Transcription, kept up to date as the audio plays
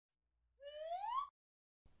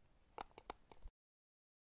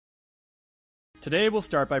Today we'll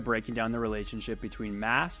start by breaking down the relationship between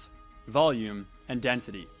mass, volume, and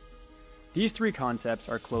density. These three concepts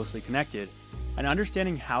are closely connected, and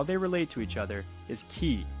understanding how they relate to each other is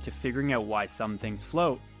key to figuring out why some things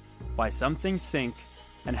float, why some things sink,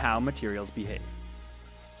 and how materials behave.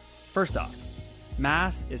 First off,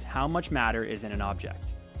 mass is how much matter is in an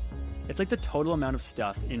object. It's like the total amount of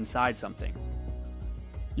stuff inside something.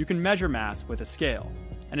 You can measure mass with a scale,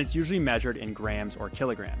 and it's usually measured in grams or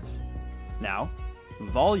kilograms. Now,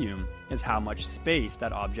 volume is how much space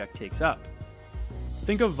that object takes up.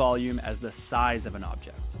 Think of volume as the size of an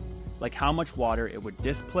object, like how much water it would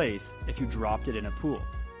displace if you dropped it in a pool.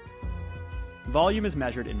 Volume is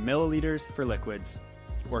measured in milliliters for liquids,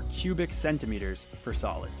 or cubic centimeters for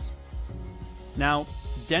solids. Now,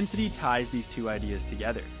 density ties these two ideas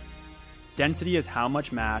together. Density is how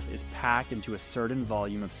much mass is packed into a certain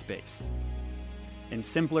volume of space. In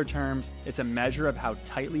simpler terms, it's a measure of how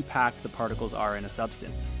tightly packed the particles are in a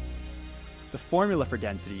substance. The formula for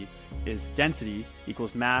density is density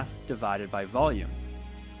equals mass divided by volume.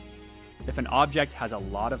 If an object has a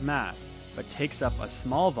lot of mass but takes up a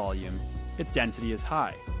small volume, its density is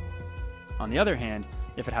high. On the other hand,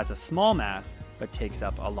 if it has a small mass but takes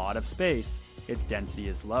up a lot of space, its density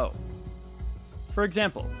is low. For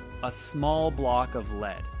example, a small block of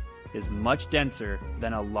lead is much denser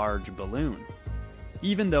than a large balloon,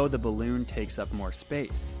 even though the balloon takes up more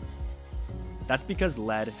space. That's because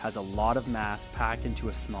lead has a lot of mass packed into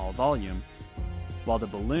a small volume, while the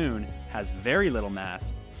balloon has very little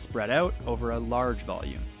mass spread out over a large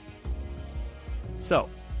volume. So,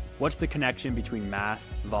 what's the connection between mass,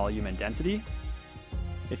 volume, and density?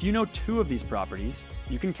 If you know two of these properties,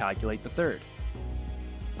 you can calculate the third.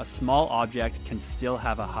 A small object can still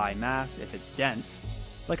have a high mass if it's dense,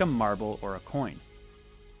 like a marble or a coin.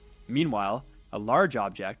 Meanwhile, a large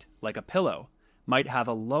object, like a pillow, might have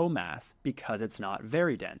a low mass because it's not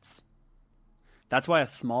very dense. That's why a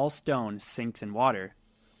small stone sinks in water,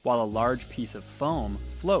 while a large piece of foam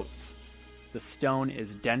floats. The stone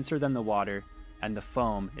is denser than the water, and the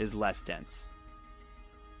foam is less dense.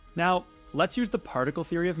 Now, let's use the particle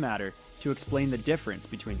theory of matter to explain the difference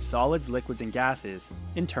between solids, liquids, and gases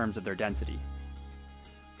in terms of their density.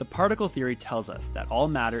 The particle theory tells us that all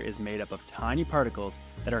matter is made up of tiny particles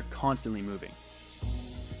that are constantly moving.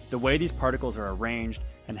 The way these particles are arranged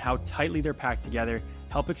and how tightly they're packed together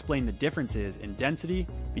help explain the differences in density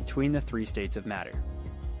between the three states of matter.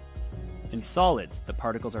 In solids, the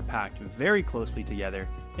particles are packed very closely together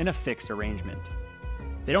in a fixed arrangement.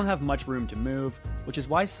 They don't have much room to move, which is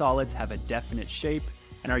why solids have a definite shape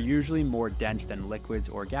and are usually more dense than liquids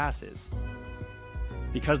or gases.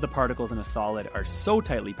 Because the particles in a solid are so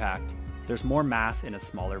tightly packed, there's more mass in a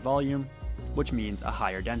smaller volume, which means a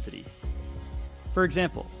higher density. For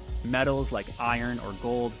example, metals like iron or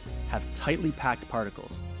gold have tightly packed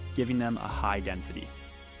particles, giving them a high density.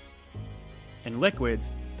 In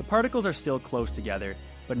liquids, the particles are still close together,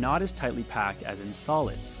 but not as tightly packed as in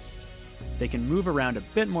solids. They can move around a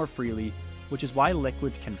bit more freely, which is why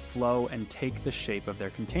liquids can flow and take the shape of their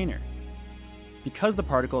container. Because the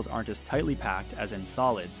particles aren't as tightly packed as in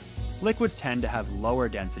solids, liquids tend to have lower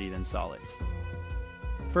density than solids.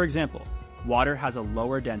 For example, water has a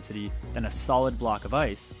lower density than a solid block of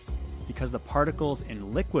ice because the particles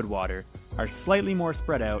in liquid water are slightly more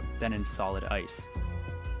spread out than in solid ice.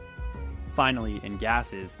 Finally, in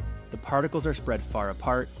gases, the particles are spread far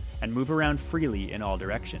apart and move around freely in all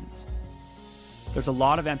directions. There's a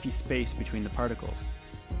lot of empty space between the particles,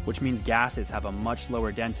 which means gases have a much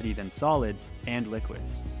lower density than solids and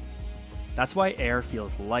liquids. That's why air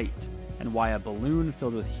feels light and why a balloon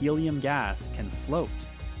filled with helium gas can float.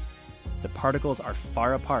 The particles are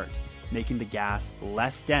far apart, making the gas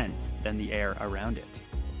less dense than the air around it.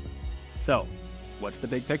 So, what's the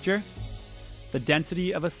big picture? The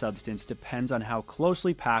density of a substance depends on how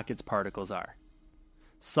closely packed its particles are.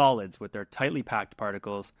 Solids with their tightly packed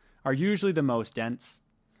particles are usually the most dense,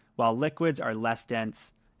 while liquids are less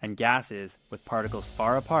dense, and gases with particles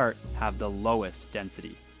far apart have the lowest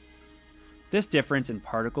density. This difference in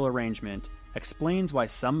particle arrangement explains why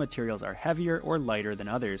some materials are heavier or lighter than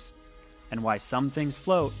others, and why some things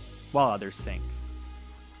float while others sink.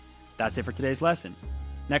 That's it for today's lesson.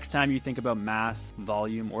 Next time you think about mass,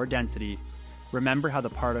 volume, or density, remember how the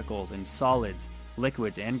particles in solids,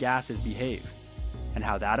 liquids, and gases behave, and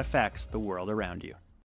how that affects the world around you.